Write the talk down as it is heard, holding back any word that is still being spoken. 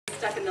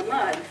stuck in the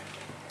mud.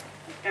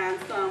 And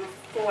Psalm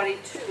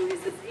 42, he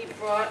says, he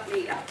brought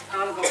me up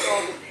out of the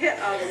horrible pit,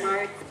 out of the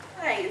miry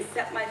clay, and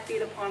set my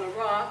feet upon a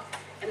rock,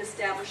 and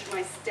established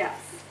my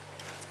steps.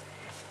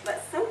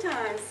 But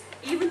sometimes,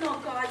 even though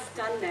God's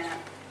done that,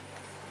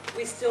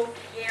 we still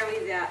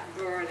carry that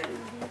burden,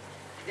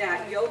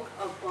 that yoke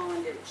of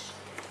bondage.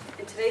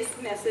 And today's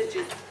message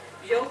is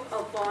yoke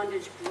of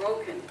bondage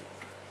broken.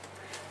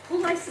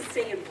 Who likes to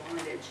stay in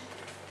bondage?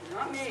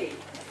 Not me.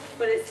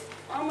 But it's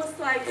almost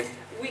like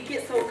we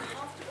get so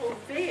comfortable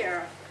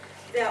there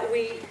that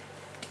we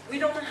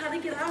don't know how to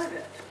get out of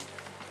it.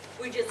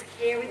 We just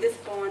carry this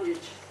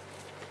bondage,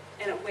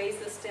 and it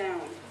weighs us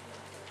down.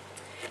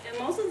 And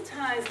most of the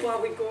times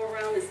while we go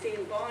around and stay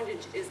in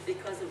bondage is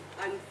because of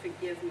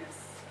unforgiveness.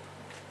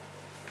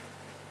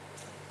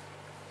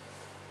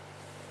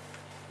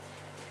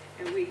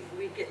 And we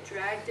get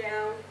dragged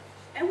down,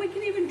 and we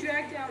can even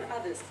drag down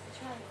others.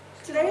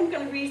 Today I'm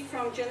going to read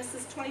from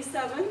Genesis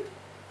 27,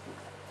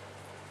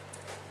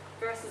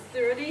 verses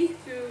 30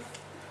 through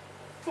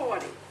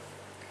 40.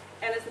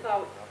 And it's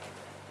about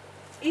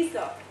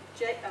Esau.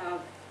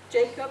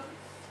 Jacob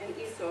and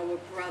Esau were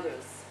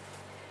brothers.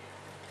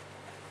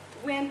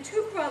 When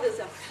two brothers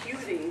are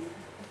feuding,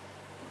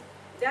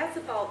 that's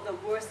about the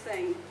worst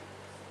thing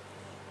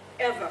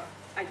ever,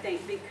 I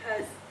think,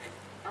 because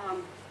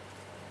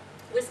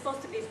we're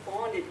supposed to be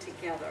bonded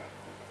together.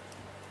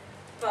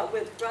 But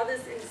with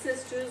brothers and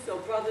sisters, or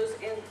brothers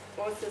and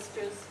or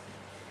sisters,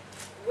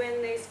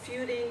 when there's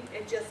feuding,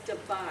 it just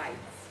divides.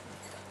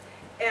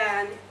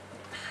 And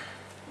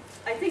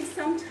I think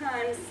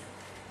sometimes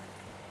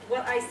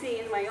what I see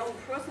in my own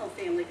personal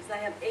family, because I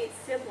have 8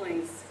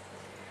 siblings,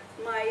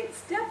 my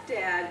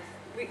stepdad,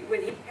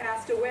 when he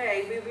passed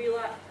away, we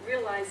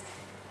realized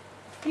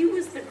he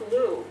was the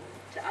glue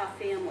to our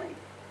family.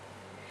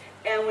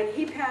 And when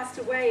he passed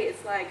away,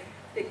 it's like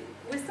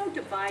we're so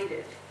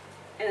divided.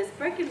 And it's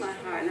breaking my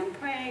heart. And I'm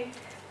praying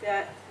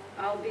that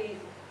I'll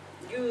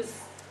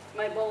use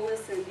my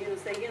boldness and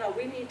say,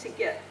 we need to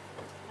get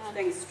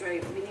things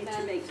straight. We need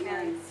to make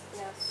amends.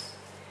 Yes.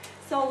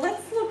 So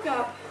let's look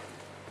up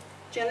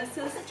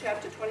Genesis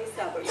chapter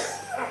 27.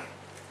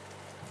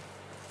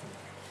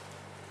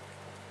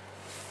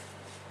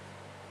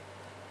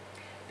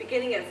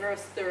 Beginning at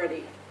verse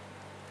 30.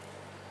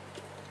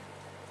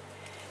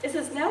 It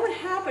says, now it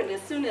happened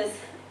as soon as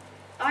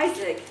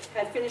Isaac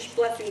had finished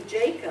blessing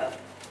Jacob,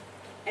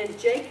 and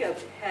Jacob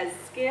had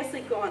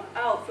scarcely gone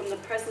out from the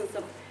presence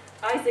of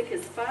Isaac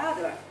his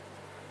father,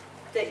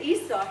 that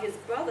Esau his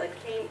brother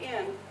came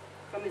in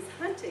from his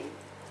hunting.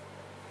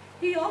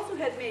 He also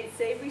had made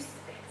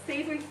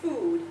savory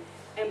food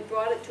and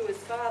brought it to his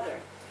father,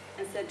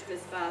 and said to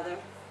his father,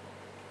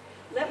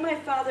 let my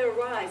father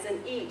arise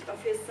and eat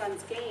of his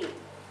son's game,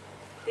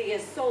 that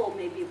his soul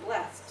may be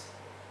blessed.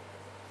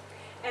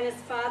 And his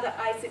father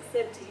Isaac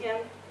said to him,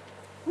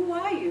 who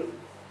are you?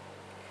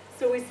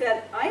 So he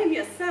said, I am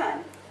your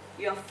son,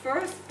 your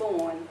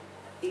firstborn,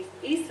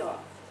 Esau.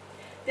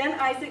 Then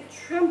Isaac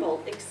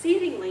trembled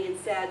exceedingly and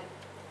said,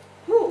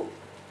 who?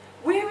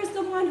 Where is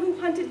the one who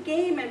hunted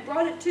game and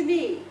brought it to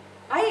me?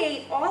 I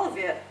ate all of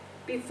it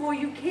before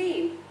you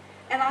came,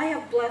 and I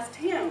have blessed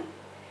him,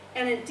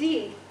 and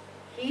indeed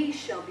he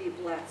shall be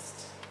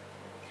blessed.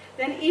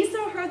 Then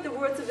Esau heard the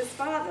words of his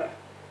father.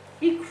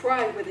 He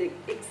cried with an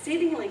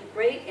exceedingly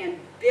great and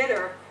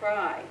bitter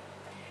cry,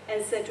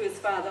 and said to his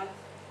father,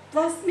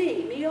 bless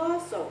me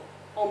also,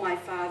 O my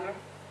father.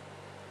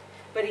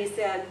 But he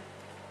said,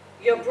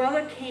 your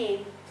brother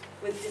came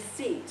with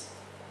deceit,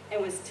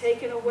 and has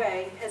taken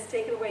away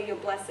your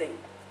blessing.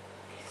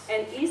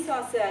 And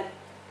Esau said,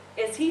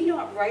 is he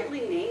not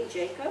rightly named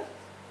Jacob?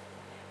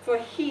 For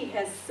he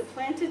has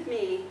supplanted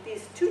me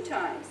these 2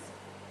 times.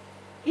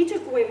 He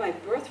took away my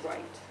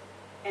birthright,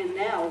 and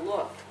now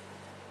look,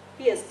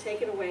 he has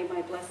taken away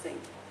my blessing.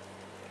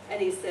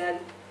 And he said,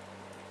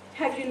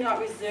 have you not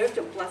reserved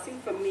a blessing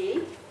for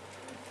me?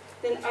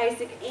 Then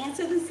Isaac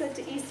answered and said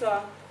to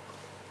Esau,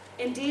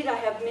 indeed I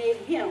have made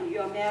him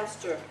your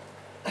master,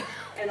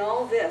 and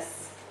all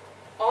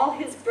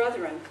his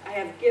brethren I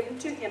have given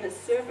to him as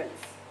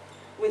servants.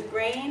 With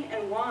grain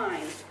and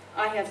wine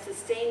I have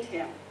sustained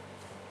him.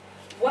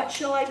 What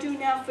shall I do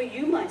now for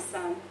you, my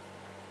son?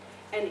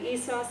 And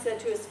Esau said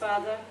to his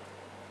father,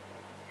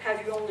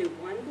 have you only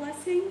one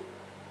blessing,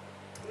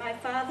 my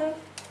father?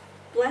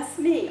 Bless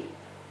me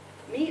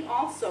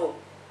also,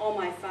 O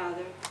my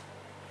father.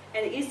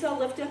 And Esau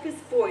lifted up his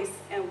voice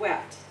and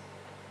wept.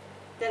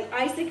 Then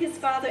Isaac his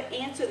father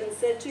answered and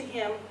said to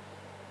him,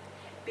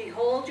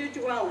 behold, your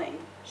dwelling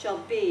shall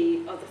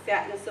be of the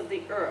fatness of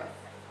the earth,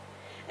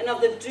 and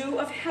of the dew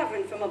of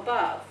heaven from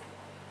above.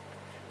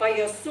 By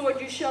your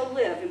sword you shall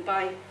live,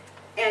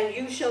 and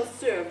you shall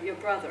serve your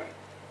brother.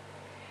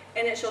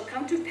 And it shall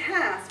come to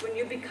pass, when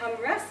you become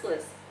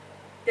restless,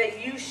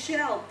 that you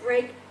shall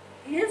break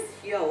his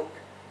yoke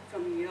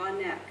from your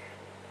neck.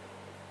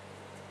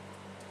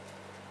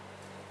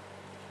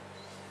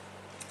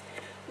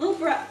 A little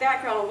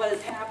background on what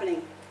is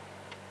happening.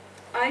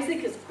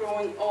 Isaac is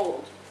growing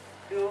old.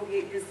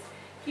 His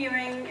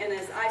hearing and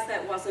his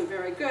eyesight wasn't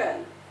very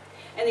good.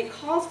 And he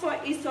calls for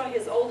Esau,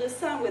 his oldest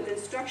son, with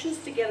instructions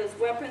to get his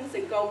weapons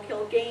and go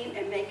kill game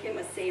and make him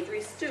a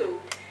savory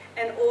stew,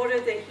 in order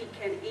that he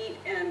can eat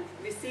and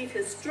receive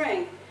his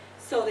strength,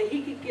 so that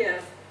he could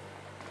give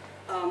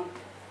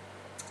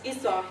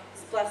Esau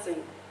his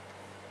blessing.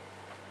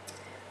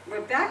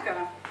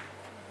 Rebekah,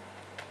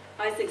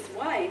 Isaac's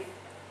wife,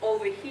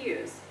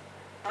 overhears.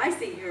 I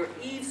see her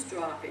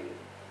eavesdropping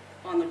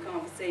on the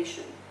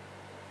conversation,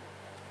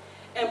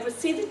 and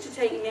proceeded to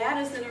take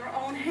matters in her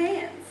own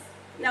hands.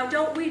 Now,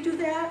 don't we do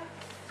that?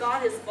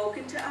 God has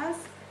spoken to us,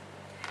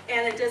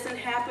 and it doesn't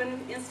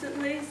happen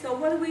instantly. So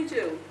what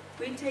do?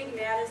 We take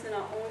matters in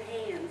our own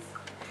hands,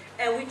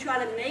 and we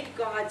try to make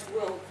God's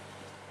will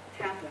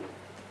happen.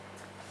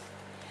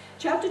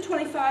 Chapter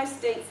 25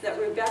 states that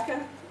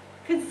Rebekah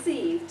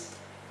conceived,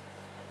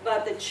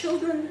 but the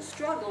children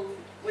struggled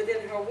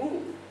within her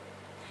womb.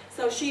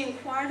 So she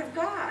inquired of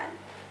God,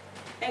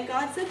 and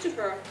God said to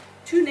her,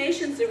 2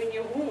 nations are in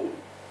your womb.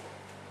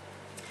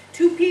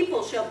 2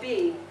 people shall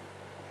be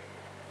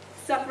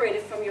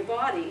separated from your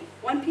body.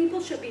 1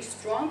 people shall be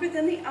stronger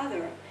than the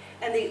other,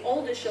 and the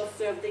older shall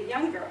serve the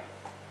younger.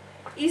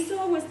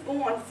 Esau was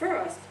born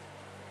first,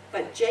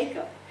 but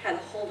Jacob had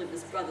hold of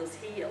his brother's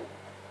heel.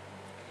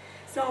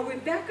 So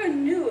Rebekah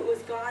knew it was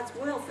God's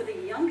will for the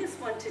youngest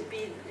one to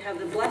have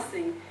the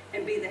blessing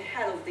and be the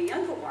head of the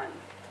younger one.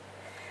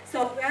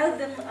 So rather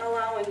than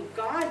allowing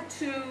God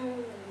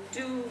to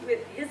do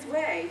it his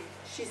way,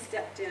 she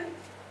stepped in.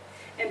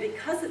 And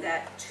because of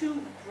that,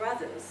 2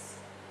 brothers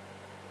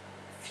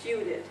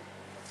feuded.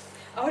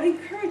 I would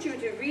encourage you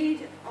to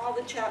read all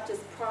the chapters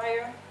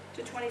prior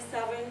to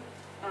 27.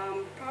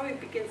 Probably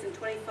begins in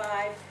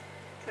 25,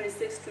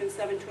 26,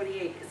 27,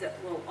 28, because it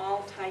will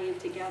all tie in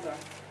together.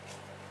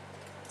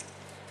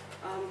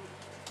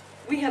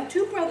 We have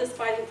 2 brothers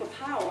fighting for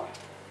power.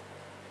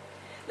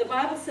 The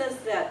Bible says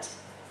that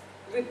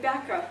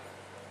Rebekah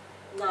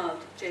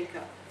loved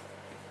Jacob,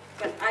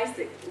 but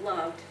Isaac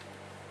loved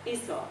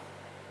Esau.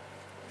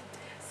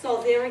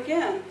 So there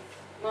again,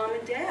 Mom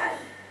and Dad,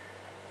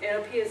 it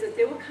appears that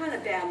they were kind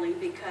of battling,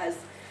 because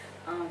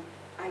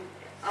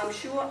I'm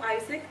sure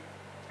Isaac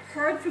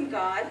heard from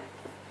God,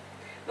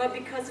 but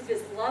because of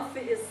his love for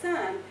his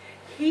son,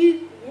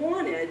 he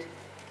wanted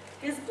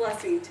his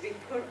blessing to be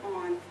put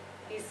on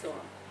Esau.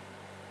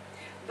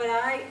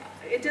 But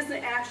it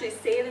doesn't actually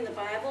say it in the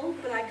Bible,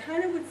 but I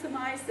kind of would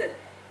surmise that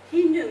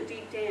he knew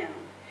deep down.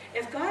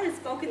 If God had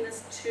spoken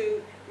this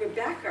to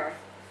Rebekah,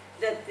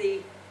 that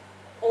the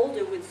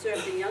older would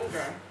serve the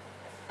younger,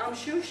 I'm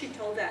sure she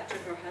told that to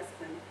her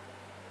husband.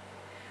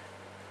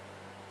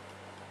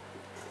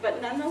 But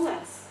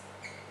nonetheless,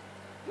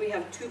 we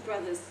have 2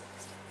 brothers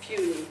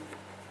feuding.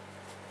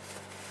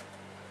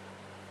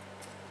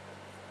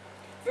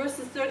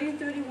 Verses 30 and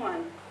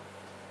 31,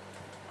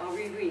 I'll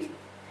reread.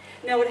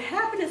 Now it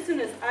happened as soon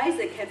as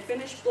Isaac had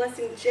finished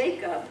blessing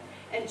Jacob,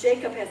 and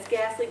Jacob had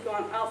scarcely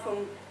gone out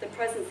from the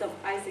presence of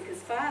Isaac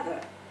his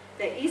father,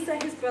 that Esau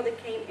his brother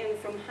came in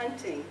from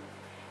hunting,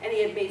 and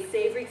he had made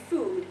savory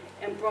food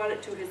and brought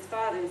it to his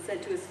father, and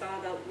said to his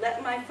father,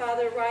 "Let my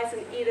father arise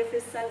and eat of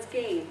his son's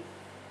game,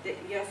 that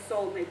your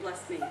soul may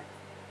bless me."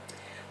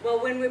 Well,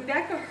 when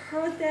Rebekah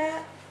heard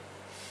that,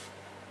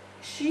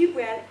 she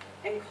went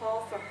and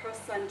called for her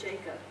son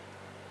Jacob,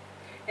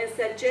 and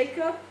said,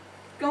 "Jacob,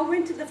 go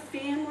into the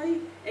family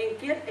and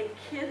get a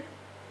kid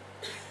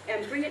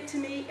and bring it to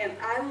me, and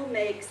I will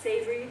make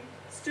savory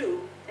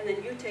stew, and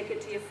then you take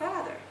it to your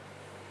father."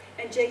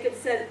 And Jacob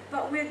said,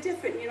 "But we're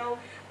different, you know.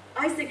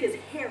 Isaac is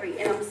hairy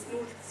and I'm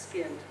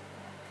smooth-skinned."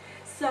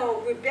 So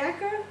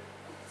Rebekah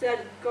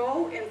said,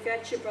 "Go and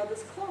fetch your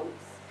brother's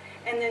clothes."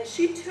 And then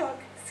she took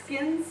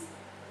skins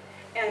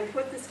and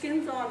put the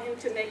skins on him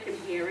to make him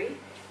hairy,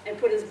 and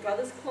put his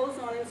brother's clothes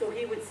on him so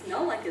he would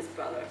smell like his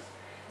brother.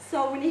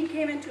 So when he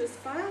came into his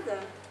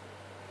father,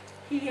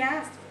 he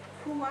asked,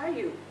 "Who are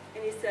you?"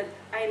 And he said,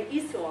 "I am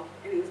Esau,"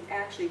 and he was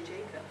actually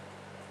Jacob.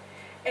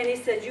 And he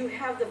said, "You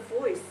have the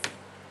voice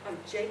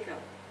of Jacob,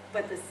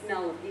 but the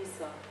smell of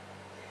Esau."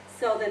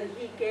 So then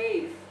he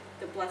gave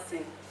the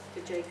blessing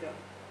to Jacob.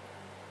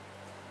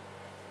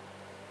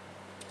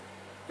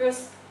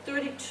 Verse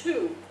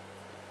 32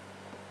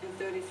 and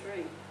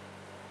 33.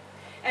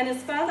 And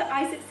his father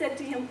Isaac said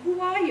to him, "Who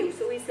are you?"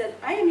 So he said,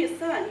 "I am your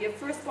son, your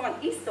firstborn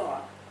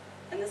Esau."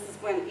 And this is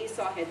when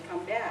Esau had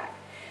come back.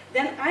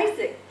 Then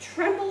Isaac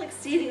trembled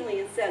exceedingly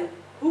and said,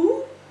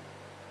 "Who?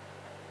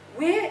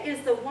 Where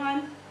is the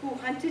one who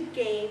hunted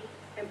game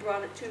and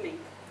brought it to me?"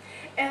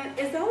 And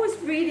as I was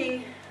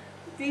reading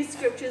these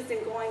scriptures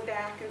and going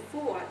back and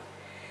forth,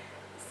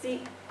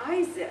 see,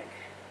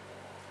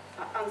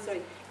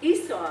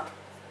 Esau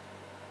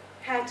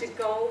had to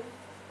go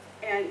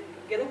and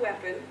get a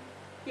weapon.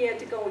 He had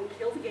to go and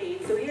kill the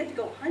game, so he had to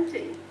go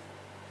hunting.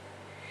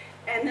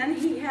 And then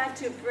he had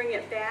to bring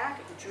it back,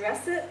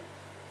 dress it,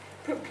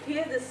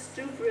 prepare the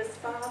stew for his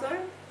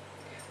father.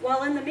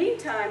 While in the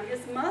meantime,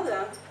 his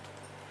mother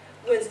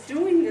was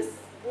doing this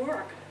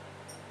work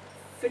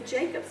for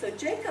Jacob. So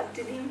Jacob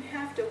didn't even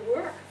have to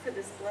work for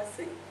this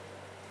blessing.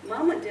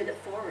 Mama did it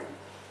for him.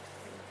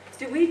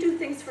 Do we do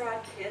things for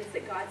our kids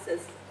that God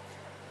says,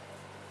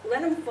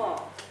 let them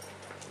fall.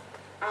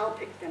 I'll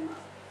pick them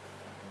up.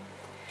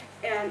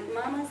 And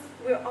mamas,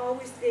 we're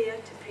always there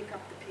to pick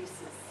up the pieces.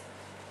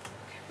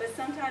 But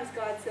sometimes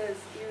God says,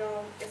 you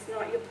know, it's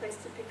not your place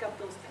to pick up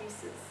those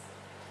pieces.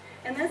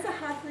 And that's a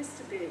hard place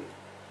to be.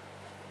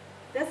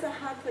 That's a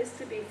hard place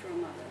to be for a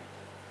mother.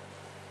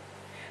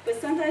 But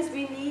sometimes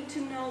we need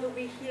to know that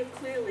we hear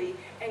clearly,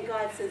 and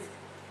God says,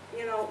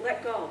 you know,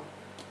 let go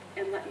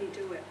and let me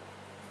do it.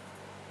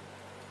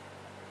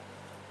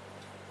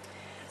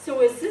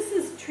 So as this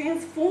is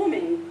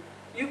transforming,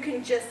 you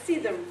can just see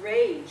the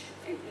rage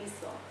in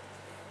Esau.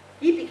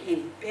 He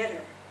became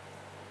bitter.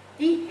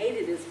 He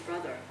hated his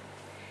brother.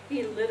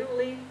 He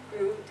literally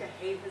grew to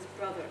hate his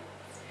brother.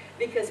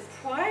 Because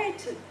prior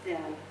to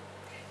then,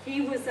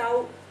 he was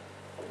out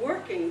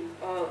working,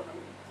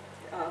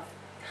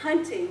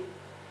 hunting,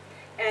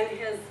 and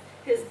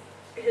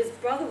his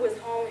brother was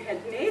home,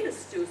 had made a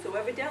stew, so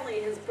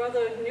evidently his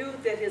brother knew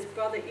that his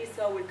brother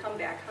Esau would come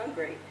back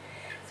hungry.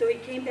 So he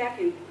came back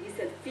and he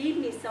said, feed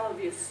me some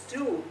of your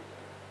stew,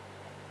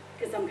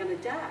 because I'm going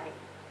to die.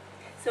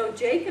 So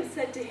Jacob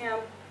said to him,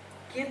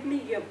 give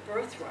me your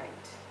birthright,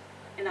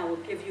 and I will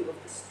give you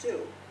of the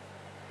stew.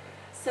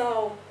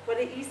 So what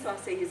did Esau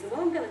say? He said,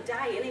 well, I'm going to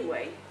die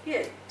anyway.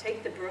 Here,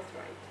 take the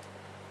birthright.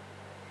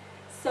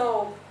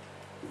 So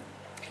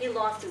he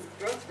lost his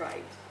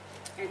birthright,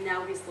 and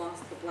now he's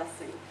lost the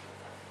blessing.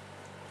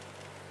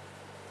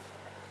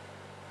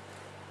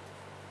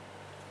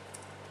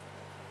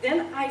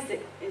 Then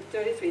Isaac, in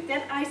 33,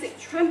 then Isaac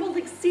trembled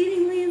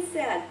exceedingly and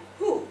said,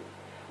 who?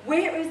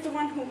 Where is the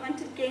one who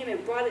hunted game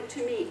and brought it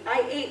to me?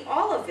 I ate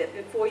all of it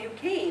before you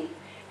came,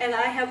 and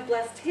I have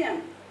blessed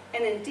him.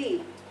 And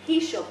indeed, he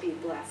shall be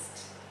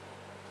blessed.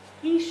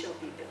 He shall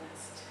be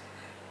blessed.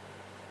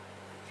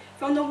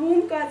 From the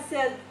womb, God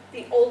said,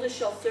 the older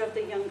shall serve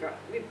the younger.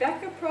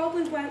 Rebekah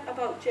probably went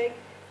about Jacob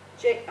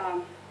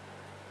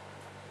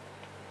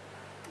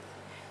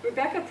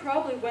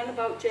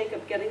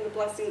getting the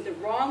blessing the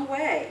wrong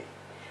way.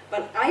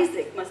 But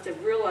Isaac must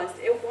have realized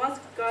it was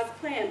God's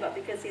plan, but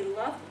because he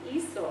loved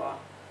Esau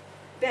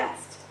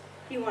best,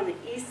 he wanted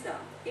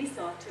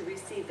Esau to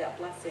receive that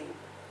blessing.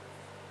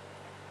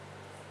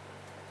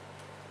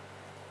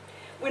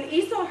 When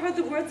Esau heard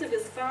the words of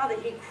his father,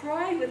 he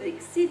cried with an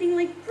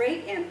exceedingly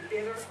great and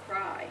bitter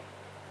cry,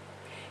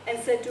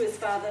 and said to his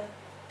father,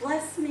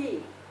 bless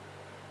me,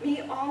 me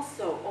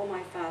also, O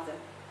my father.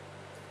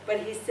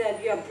 But he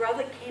said, your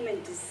brother came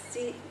in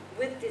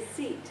with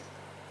deceit,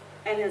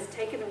 and has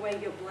taken away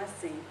your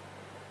blessing.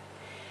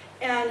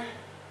 And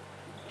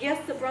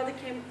yes, the brother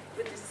came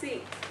with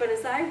deceit, but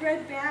as I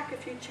read back a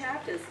few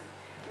chapters,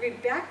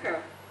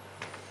 Rebekah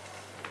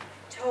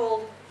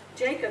told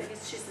Jacob,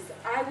 she says,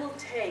 I will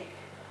take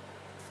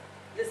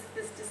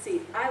this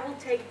deceit. I will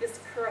take this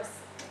curse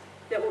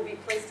that will be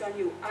placed on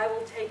you. I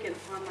will take it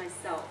upon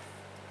myself.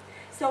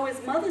 So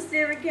as mothers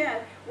there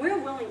again, we're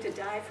willing to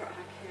die for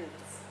our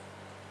kids.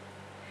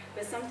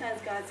 But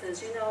sometimes God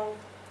says, you know,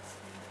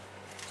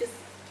 just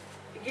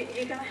you're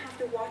going to have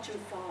to watch them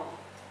fall.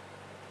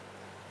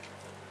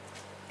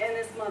 And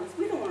as mothers,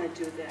 we don't want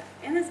to do that.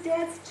 And as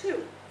dads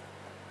too.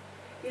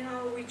 You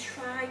know, we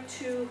try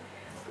to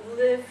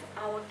live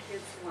our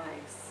kids'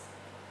 lives.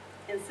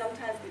 And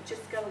sometimes we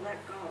just got to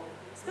let go.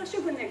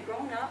 Especially when they're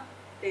grown up,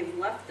 they've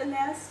left the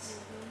nest,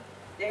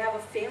 they have a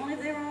family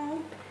of their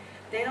own,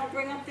 they don't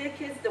bring up their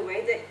kids the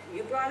way that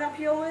you brought up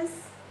yours.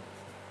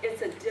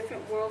 It's a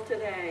different world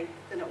today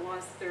than it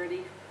was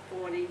 30,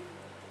 40,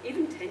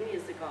 even 10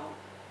 years ago.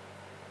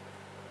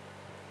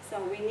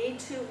 So we need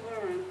to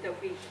learn that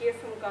we hear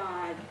from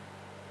God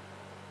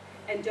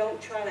and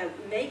don't try to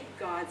make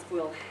God's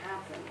will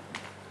happen.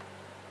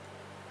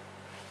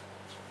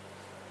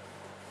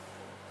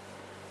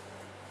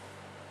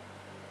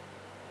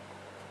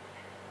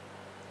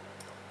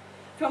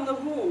 From the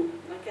womb,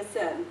 like I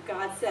said,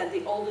 God said,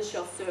 the older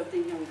shall serve the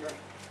younger.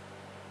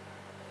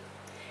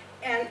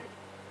 And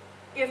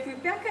if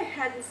Rebekah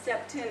hadn't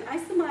stepped in, I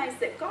surmise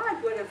that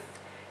God would have,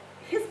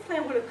 his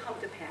plan would have come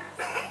to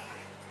pass.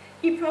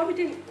 He probably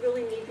didn't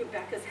really need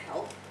Rebekah's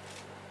help,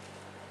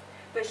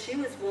 but she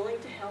was willing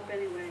to help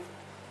anyway.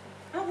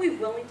 Aren't we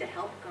willing to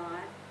help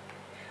God?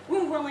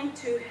 We're willing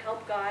to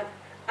help God.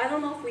 I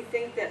don't know if we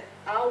think that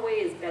our way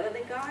is better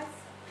than God's.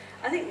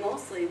 I think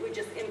mostly we're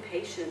just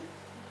impatient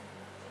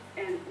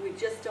and we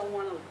just don't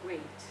want to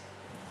wait.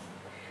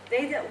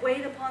 They that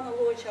wait upon the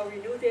Lord shall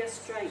renew their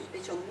strength.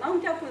 They shall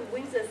mount up with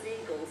wings as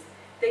eagles.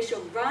 They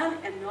shall run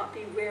and not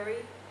be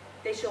weary.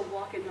 They shall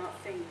walk and not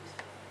faint.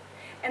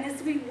 And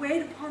as we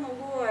wait upon the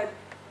Lord,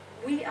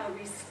 we are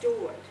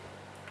restored.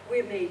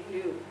 We're made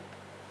new.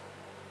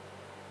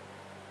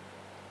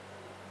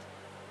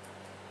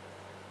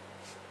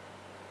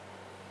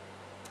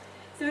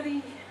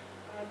 I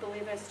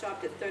believe I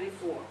stopped at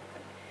 34.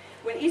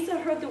 When Esau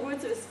heard the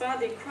words of his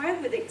father, he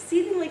cried with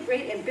exceedingly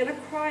great and bitter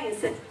cry and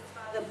said to his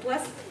father,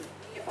 bless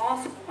me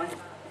also, my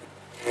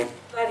father.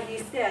 But he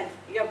said,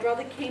 your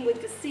brother came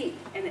with deceit,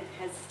 and it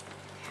has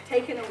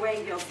taken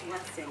away your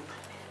blessing.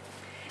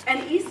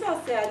 And Esau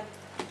said,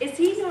 is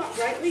he not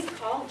rightly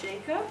called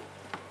Jacob?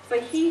 For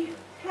he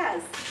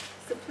has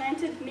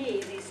supplanted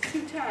me these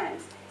 2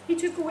 times. He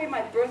took away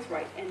my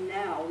birthright, and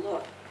now,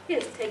 look, he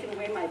has taken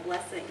away my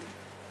blessing.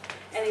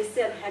 And he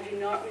said, have you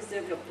not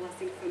reserved a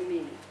blessing for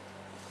me?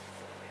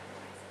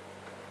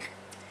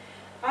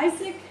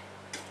 Isaac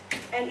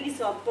and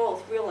Esau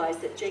both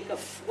realized that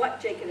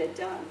what Jacob had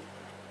done.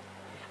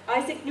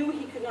 Isaac knew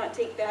he could not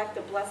take back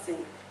the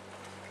blessing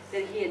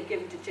that he had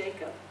given to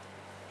Jacob.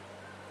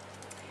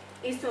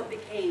 Esau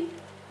became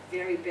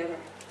very bitter.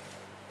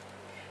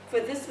 For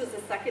this was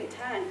the second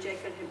time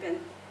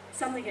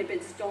something had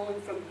been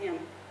stolen from him,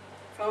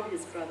 from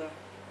his brother.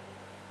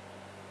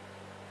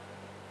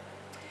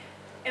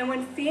 And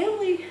when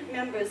family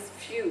members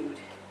feud,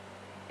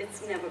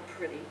 it's never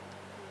pretty.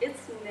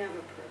 It's never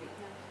pretty.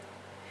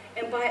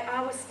 And by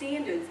our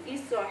standards,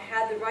 Esau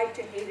had the right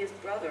to hate his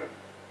brother.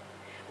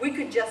 We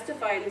could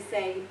justify it in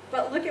saying,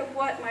 but look at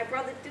what my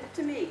brother did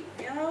to me,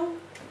 you know?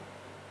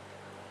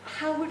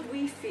 How would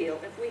we feel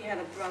if we had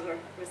a brother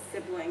or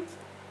sibling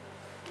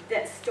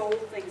that stole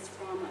things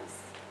from us,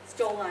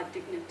 stole our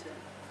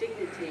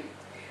dignity?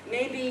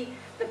 Maybe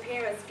the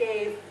parents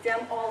gave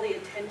them all the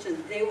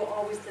attention. They were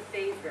always the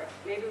favorite.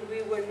 Maybe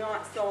we were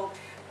not so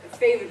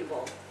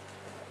favorable.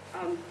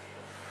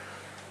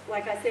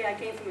 Like I say, I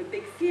came from a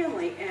big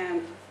family,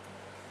 and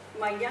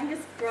my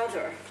youngest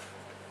brother,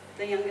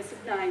 the youngest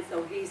of 9,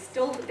 so he's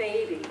still the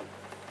baby,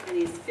 and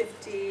he's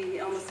 50,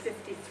 almost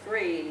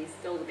 53, and he's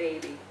still the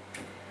baby.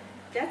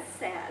 That's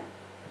sad,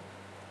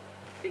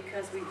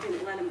 because we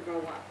didn't let him grow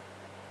up.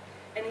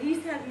 And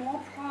he's had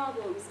more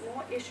problems,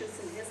 more issues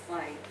in his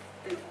life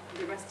than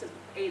the rest of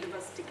 8 of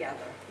us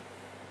together.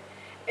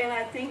 And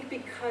I think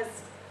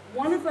because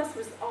one of us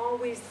was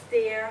always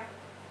there,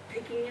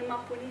 picking him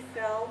up when he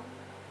fell.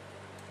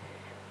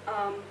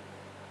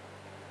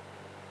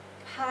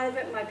 Part of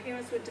it, my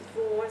parents were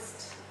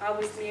divorced. I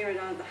was married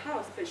out of the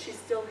house, but she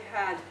still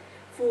had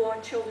 4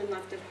 children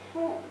left at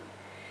home.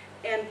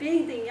 And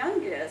being the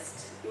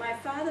youngest, my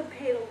father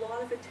paid a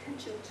lot of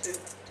attention to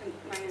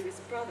my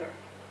youngest brother.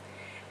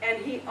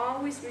 And he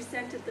always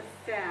resented the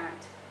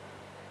fact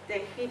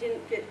that he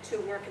didn't get to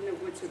work in the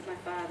woods with my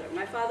father.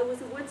 My father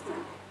was a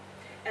woodsman.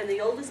 And the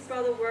oldest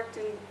brother worked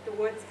in the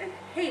woods and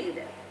hated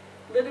it.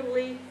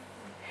 Literally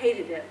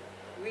hated it.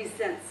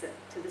 Resents it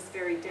to this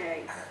very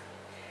day.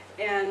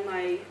 And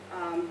my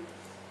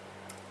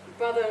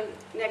brother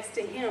next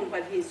to him,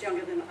 but he's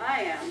younger than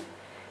I am,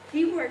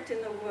 he worked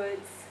in the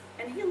woods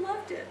and he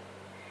loved it.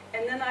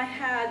 And then I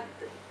had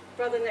the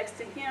brother next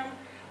to him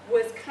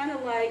was kind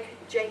of like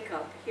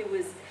Jacob. He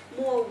was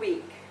more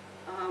weak.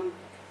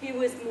 He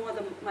was more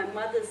my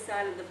mother's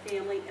side of the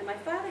family, and my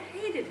father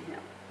hated him.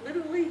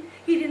 Literally,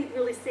 he didn't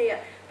really say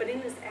it, but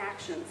in his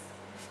actions,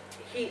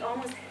 he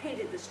almost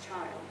hated this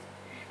child.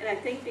 And I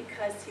think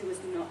because he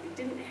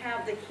didn't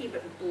have the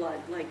Hebrew blood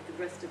like the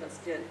rest of us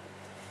did.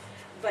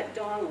 But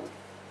Donald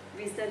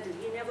resented,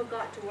 he never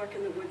got to work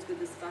in the woods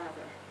with his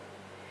father.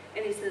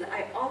 And he said,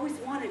 I always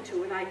wanted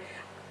to, and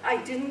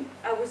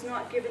I was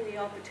not given the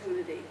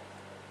opportunity.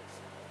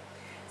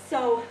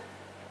 So,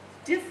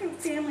 different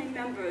family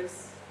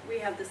members, we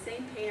have the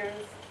same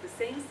parents, the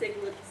same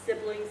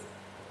siblings,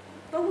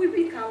 but we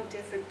become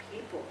different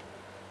people.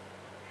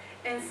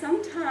 And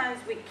sometimes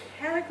we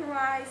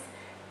categorize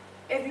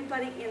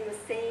everybody in the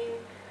same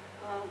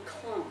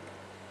clump.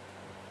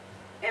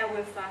 And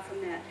we're far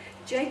from that.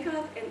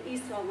 Jacob and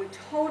Esau were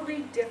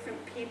totally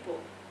different people.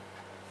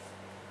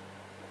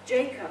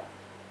 Jacob,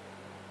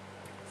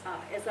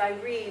 as I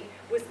read,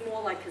 was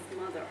more like his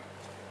mother.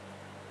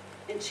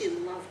 And she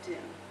loved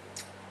him.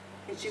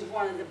 And she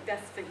wanted the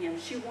best for him.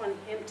 She wanted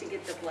him to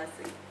get the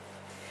blessing.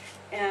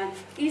 And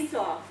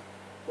Esau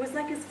was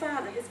like his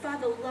father. His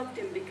father loved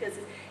him because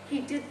he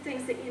did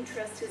things that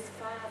interest his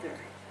father.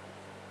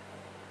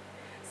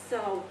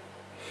 So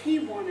he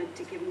wanted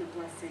to give him the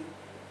blessing.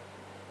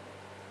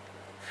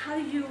 How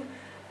do you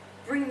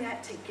bring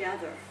that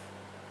together?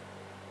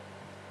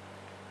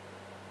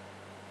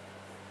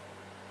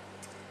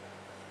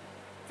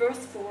 Verse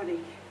 40.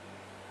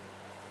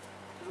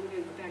 I'm going to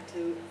go back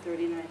to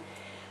 39.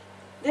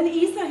 Then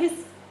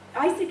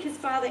Isaac, his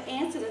father,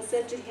 answered and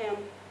said to him,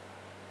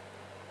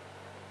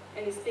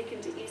 and he's speaking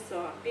to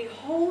Esau,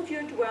 behold,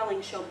 your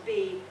dwelling shall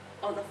be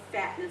of the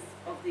fatness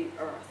of the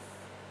earth,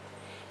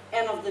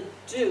 and of the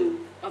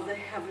dew of the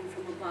heaven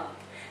from above.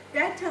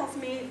 That tells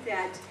me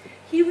that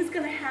he was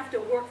going to have to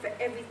work for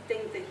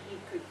everything that he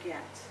could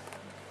get.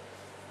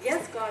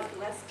 Yes, God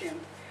blessed him,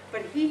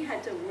 but he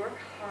had to work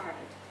hard.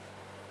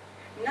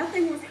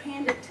 Nothing was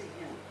handed to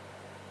him.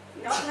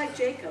 Not like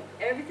Jacob.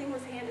 Everything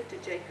was handed to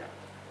Jacob.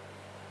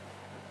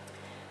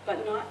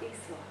 But not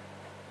Esau.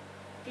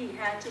 He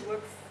had to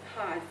work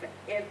hard for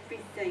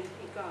everything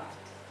he got.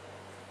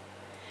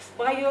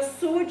 By your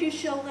sword you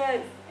shall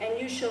live, and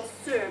you shall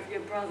serve your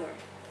brother.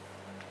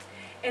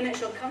 And it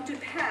shall come to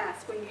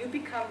pass, when you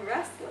become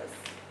restless,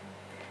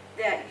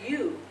 that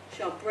you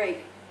shall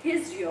break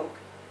his yoke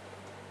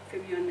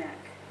from your neck.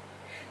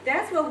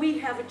 That's why we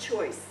have a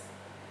choice.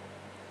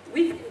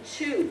 We can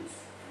choose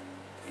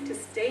to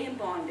stay in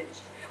bondage.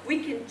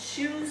 We can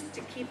choose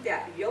to keep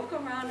that yoke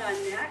around our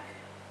neck,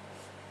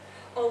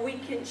 or we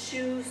can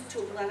choose to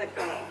let it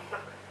go.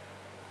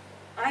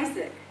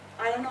 Isaac,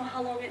 I don't know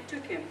how long it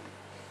took him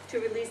to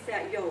release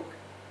that yoke,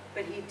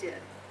 but he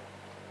did.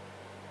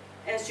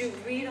 As you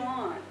read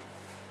on,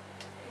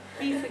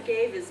 he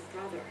forgave his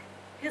brother.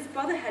 His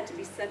brother had to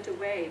be sent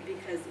away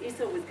because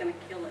Esau was going to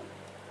kill him.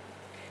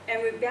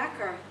 And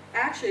Rebekah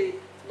actually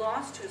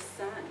lost her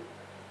son.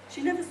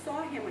 She never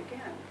saw him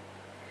again.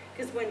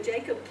 Because when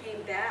Jacob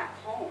came back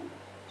home,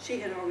 she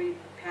had already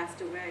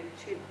passed away.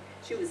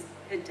 She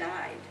had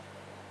died.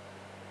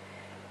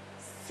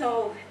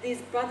 So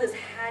these brothers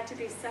had to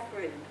be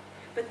separated.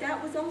 But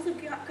that was also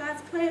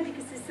God's plan,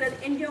 because he said,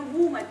 in your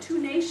womb are two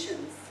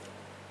nations.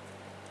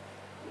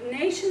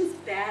 Nations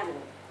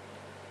battle.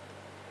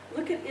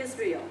 Look at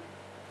Israel.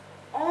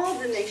 All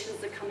the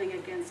nations are coming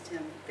against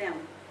them.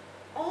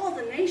 All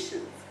the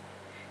nations.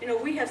 You know,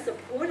 we have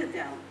supported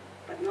them,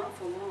 but not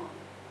for long.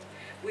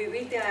 We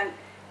read that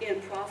in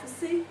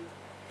prophecy,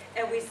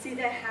 and we see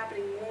that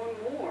happening more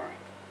and more,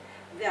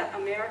 that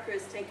America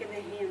is taking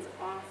their hands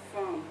off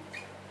from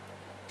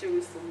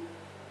Jerusalem,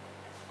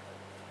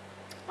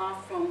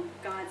 off from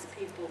God's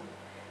people,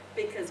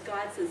 because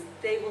God says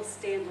they will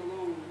stand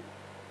alone.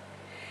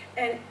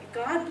 And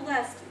God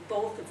blessed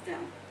both of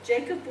them.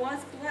 Jacob was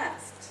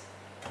blessed,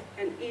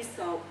 and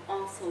Esau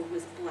also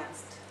was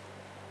blessed.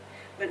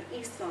 But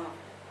Esau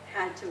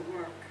had to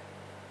work.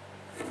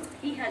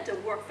 He had to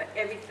work for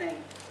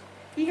everything.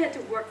 He had to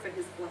work for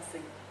his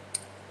blessing.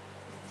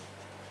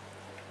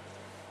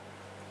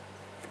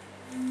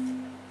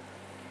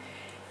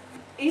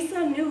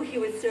 Esau knew he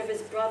would serve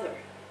his brother.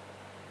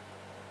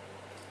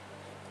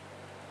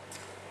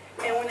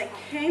 And when it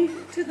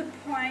came to the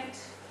point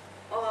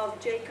of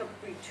Jacob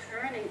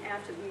returning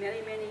after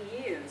many, many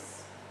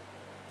years,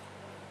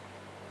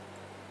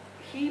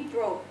 he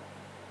broke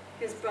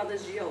his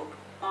brother's yoke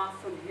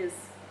off from his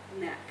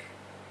neck.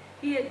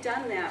 He had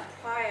done that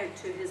prior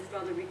to his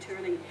brother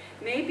returning.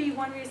 Maybe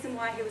one reason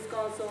why he was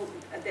gone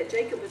that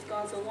Jacob was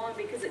gone so long,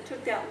 because it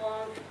took that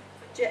long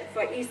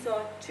for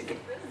Esau to get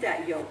rid of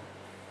that yoke.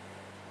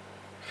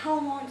 How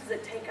long does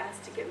it take us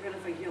to get rid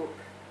of a yoke?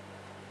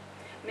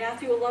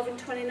 Matthew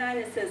 11:29,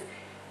 it says,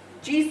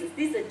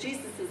 these are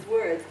Jesus'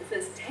 words. It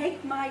says,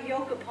 take my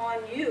yoke upon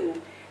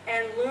you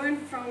and learn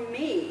from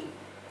me,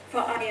 for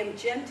I am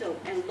gentle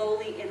and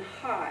lowly in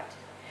heart,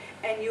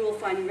 and you will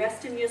find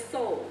rest in your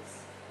souls.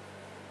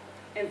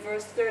 And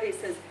verse 30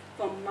 says,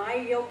 for my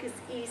yoke is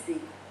easy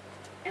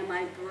and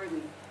my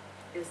burden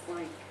is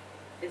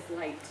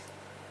light.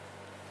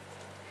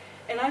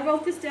 And I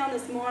wrote this down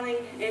this morning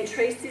in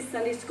Tracy's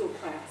Sunday school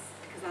class,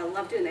 because I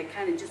loved it and it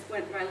kind of just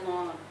went right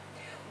along.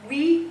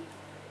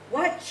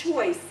 What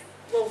choice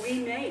will we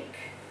make?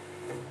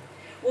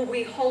 Will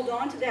we hold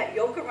on to that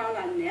yoke around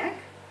our neck,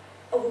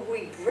 or will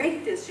we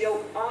break this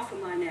yoke off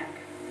of my neck?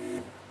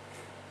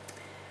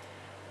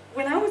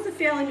 When I was a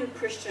fairly new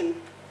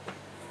Christian,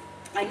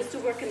 I used to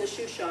work in the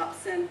shoe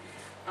shops, and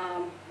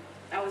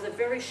I was a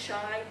very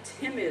shy,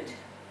 timid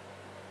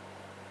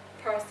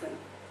person.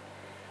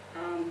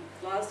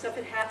 A lot of stuff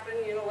had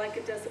happened, you know, like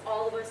it does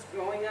all of us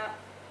growing up.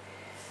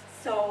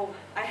 So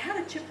I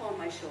had a chip on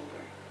my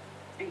shoulder,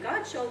 and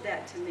God showed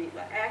that to me.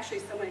 Actually,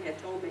 somebody had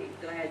told me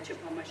that I had a chip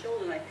on my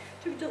shoulder, and I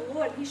took it to the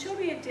Lord, and He showed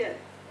me it did.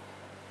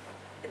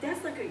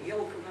 That's like a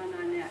yoke around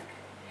our neck.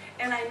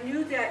 And I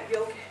knew that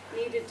yoke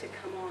needed to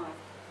come off.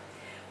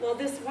 Well,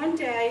 this one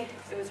day,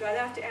 it was right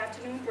after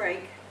afternoon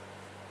break,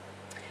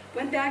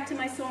 went back to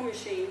my sewing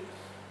machine,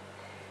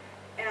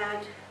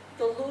 and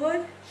the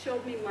Lord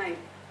showed me my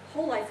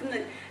whole life.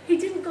 And He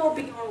didn't go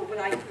beyond what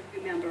I could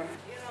remember.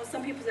 You know,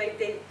 some people say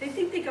they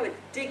think they go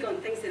dig on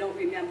things they don't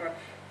remember.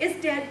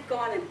 It's dead,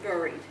 gone, and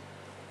buried.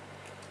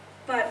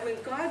 But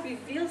when God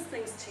reveals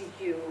things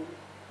to you,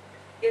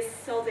 it's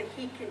so that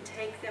He can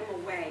take them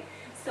away,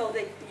 so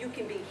that you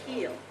can be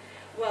healed.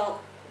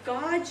 Well,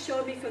 God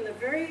showed me from the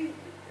very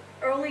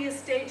earliest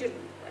stage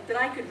that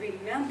I could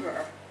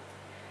remember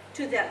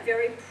to that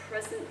very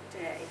present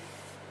day.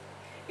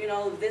 You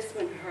know, this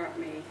one hurt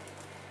me,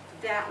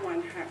 that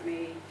one hurt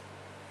me,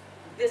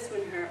 this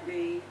one hurt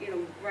me, you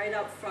know, right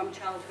up from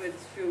childhood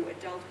through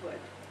adulthood.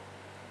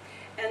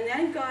 And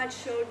then God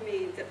showed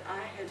me that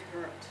I had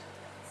hurt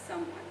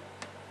someone.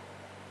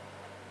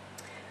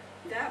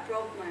 That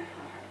broke my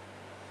heart.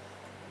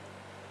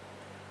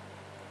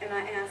 And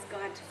I asked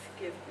God to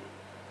forgive me.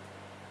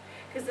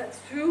 Because that's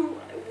through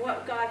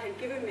what God had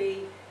given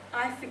me,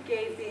 I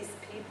forgave these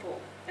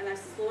people. And I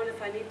said, Lord,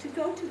 if I need to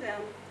go to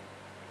them,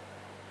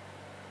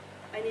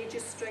 I need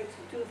your strength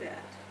to do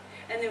that.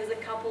 And there was a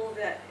couple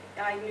that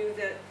I knew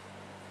that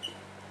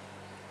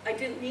I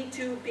didn't need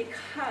to,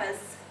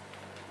 because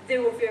they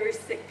were very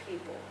sick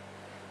people.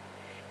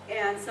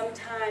 And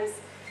sometimes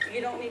you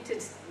don't need to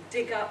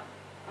dig up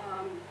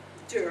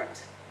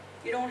dirt.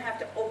 You don't have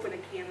to open a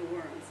can of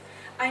worms.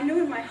 I knew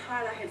in my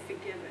heart I had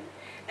forgiven.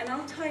 And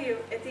I'll tell you,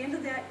 at the end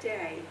of that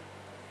day,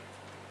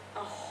 a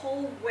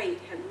whole weight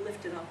had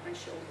lifted off my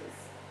shoulders.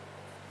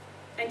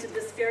 And to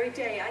this very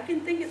day, I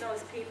can think of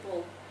those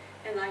people,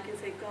 and I can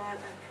say, God,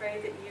 I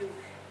pray that you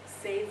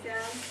save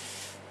them,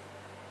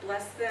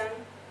 bless them,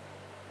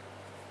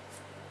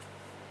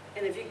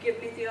 And if you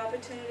give me the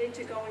opportunity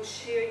to go and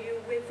share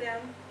you with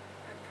them,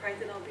 I pray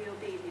that I'll be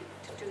obedient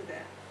to do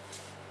that.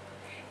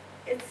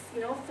 It's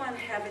no fun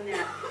having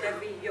that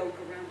heavy yoke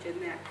around your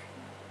neck.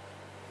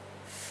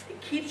 It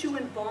keeps you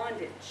in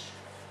bondage.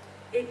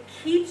 It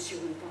keeps you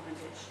in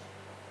bondage.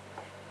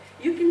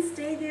 You can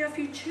stay there if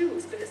you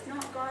choose, but it's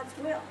not God's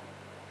will.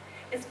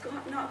 It's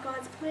not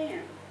God's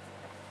plan.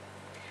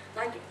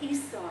 Like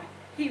Esau,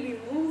 he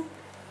removed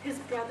his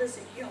brother's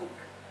yoke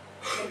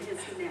from his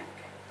neck.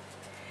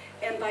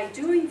 And by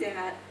doing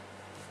that,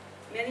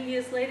 many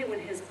years later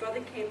when his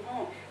brother came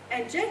home,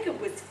 and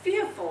Jacob was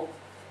fearful.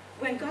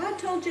 When God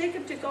told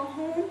Jacob to go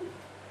home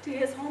to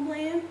his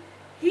homeland,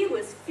 he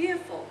was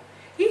fearful.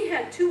 He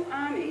had two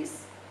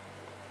armies,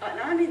 an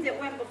army that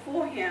went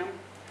before him,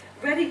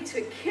 ready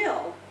to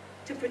kill,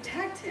 to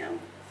protect him.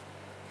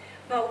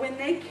 But when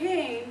they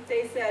came,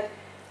 they said,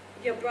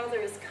 your brother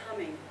is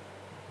coming.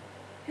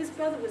 His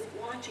brother was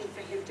watching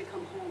for him to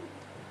come home,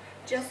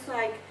 just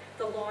like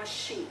the lost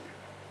sheep.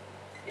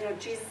 You know,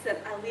 Jesus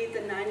said, I'll leave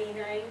the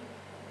 99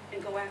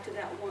 and go after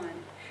that one.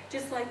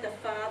 Just like the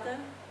father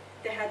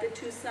that had the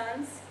two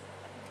sons,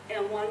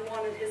 and one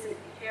wanted his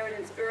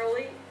inheritance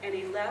early, and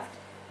he left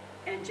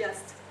and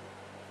just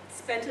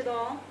spent it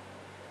all,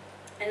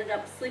 ended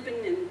up sleeping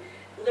and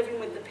living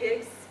with the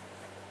pigs,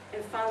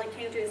 and finally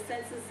came to his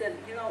senses and said,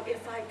 you know,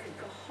 if I could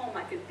go home,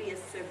 I could be a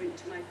servant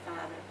to my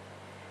father,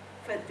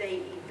 for they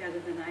eat better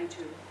than I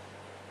do.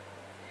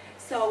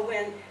 So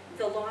when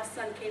the lost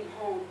son came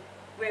home,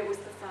 where was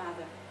the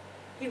father?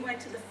 He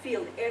went to the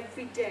field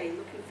every day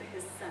looking for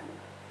his son.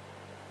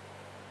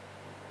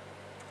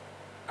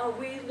 Are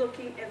we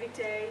looking every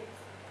day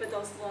for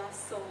those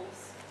lost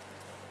souls?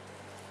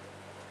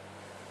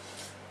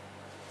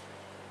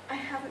 I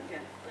haven't been,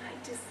 but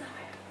I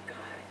desire, God,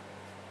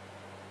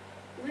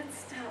 let's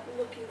start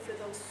looking for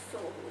those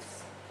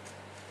souls.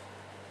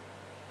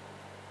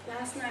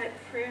 Last night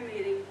at prayer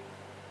meeting,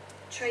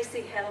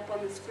 Tracy had up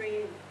on the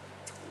screen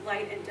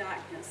light and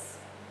darkness,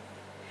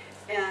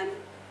 and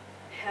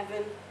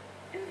heaven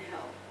and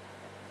hell.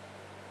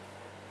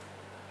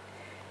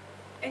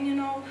 And you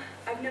know,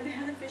 I've never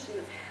had a vision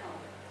of hell.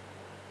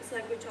 It's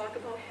like we talk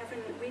about heaven,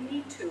 we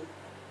need to.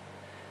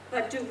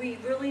 But do we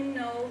really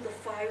know the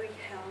fiery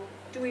hell?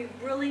 Do we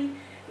really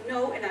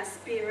know in our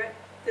spirit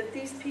that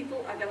these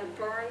people are going to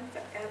burn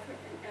forever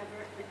and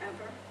ever and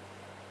ever?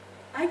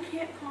 I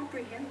can't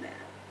comprehend that.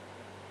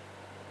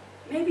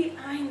 Maybe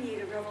I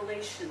need a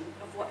revelation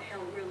of what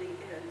hell really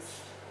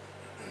is,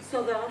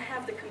 so that I'll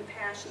have the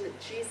compassion that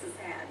Jesus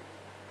had,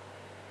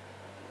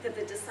 that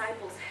the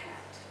disciples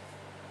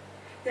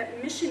had,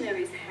 that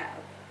missionaries have.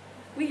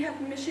 We have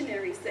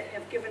missionaries that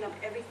have given up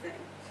everything.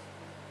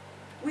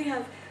 We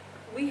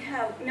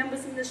have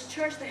members in this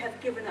church that have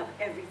given up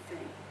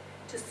everything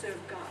to serve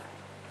God.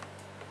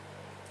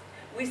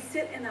 We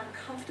sit in our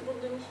comfortable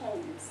little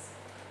homes.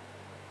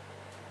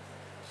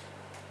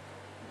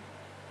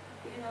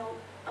 You know,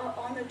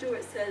 on the door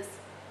it says,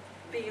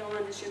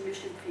 beyond is your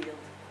mission field.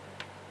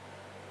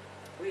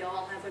 We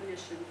all have a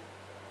mission.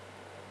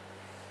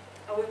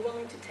 Are we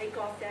willing to take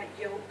off that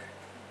yoke,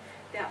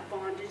 that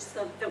bondage,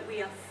 so that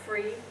we are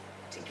free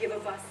to give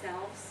of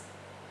ourselves?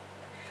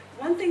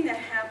 One thing that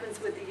happens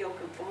with the yoke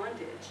of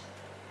bondage,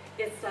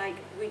 it's like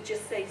we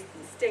just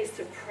stay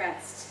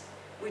suppressed.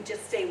 We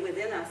just stay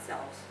within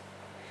ourselves.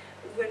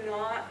 We're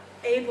not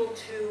able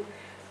to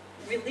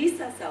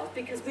release ourselves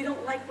because we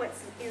don't like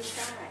what's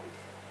inside.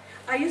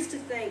 I used to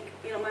think,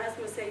 you know, my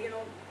husband would say, you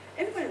know,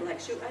 everybody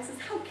likes you. I says,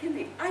 how can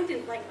they? I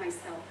didn't like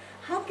myself.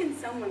 How can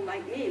someone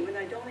like me when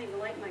I don't even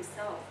like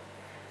myself?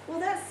 Well,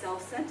 that's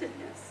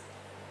self-centeredness.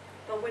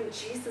 But when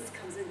Jesus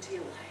comes into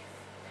your life,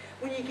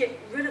 when you get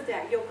rid of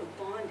that yoke of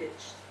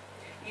bondage,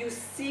 you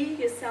see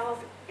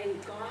yourself in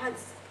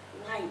God's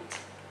light,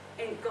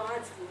 in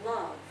God's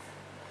love,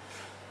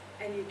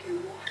 and you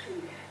can walk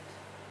in that.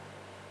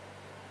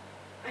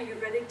 Are you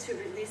ready to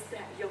release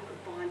that yoke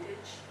of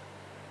bondage?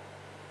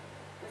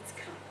 Let's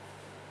come.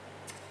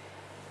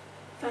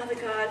 Father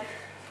God,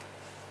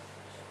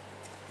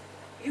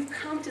 you've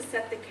come to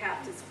set the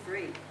captives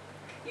free.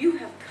 You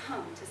have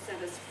come to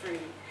set us free.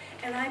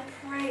 And I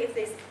pray if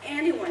there's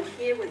anyone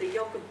here with a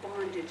yoke of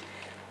bondage,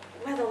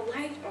 whether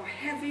light or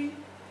heavy,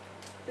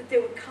 that they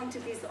would come to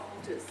these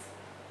altars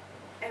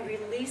and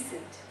release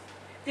it.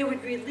 They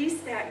would release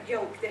that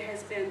yoke that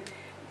has been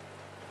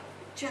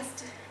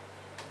just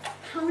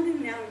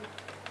pounding down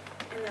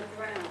in the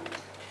ground.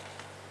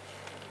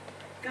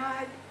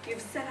 God,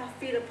 you've set our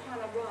feet upon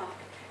a rock.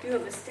 You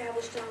have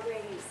established our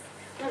ways.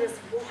 Let us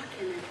walk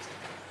in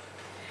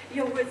it.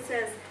 Your word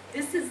says,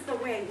 this is the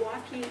way,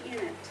 walking in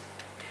it.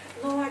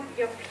 Lord,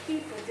 your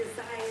people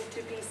desire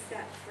to be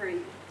set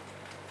free.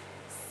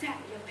 Set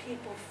your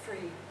people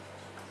free.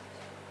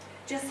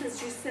 Just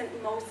as you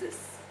sent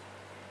Moses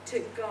to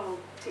go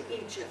to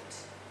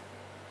Egypt,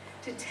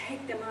 to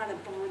take them out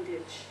of bondage.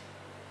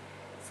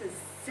 It says,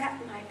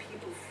 set my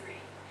people free.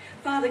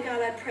 Father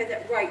God, I pray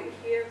that right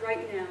here,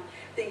 right now,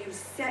 that you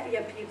set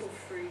your people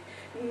free.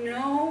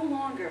 No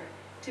longer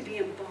to be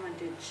in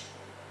bondage.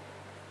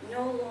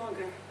 No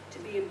longer to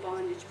be in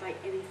bondage by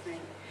anything,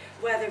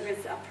 whether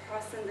it's a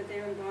person that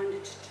they're in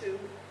bondage to,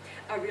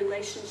 a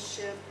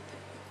relationship,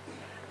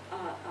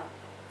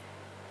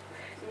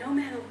 no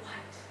matter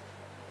what.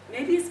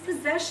 Maybe it's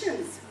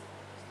possessions.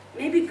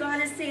 Maybe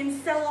God is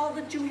saying, sell all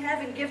that you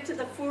have and give to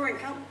the poor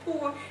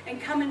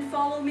and come and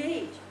follow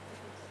me.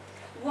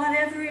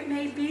 Whatever it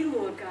may be,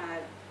 Lord God,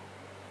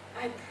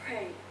 I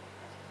pray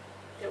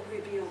that we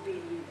be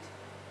obedient.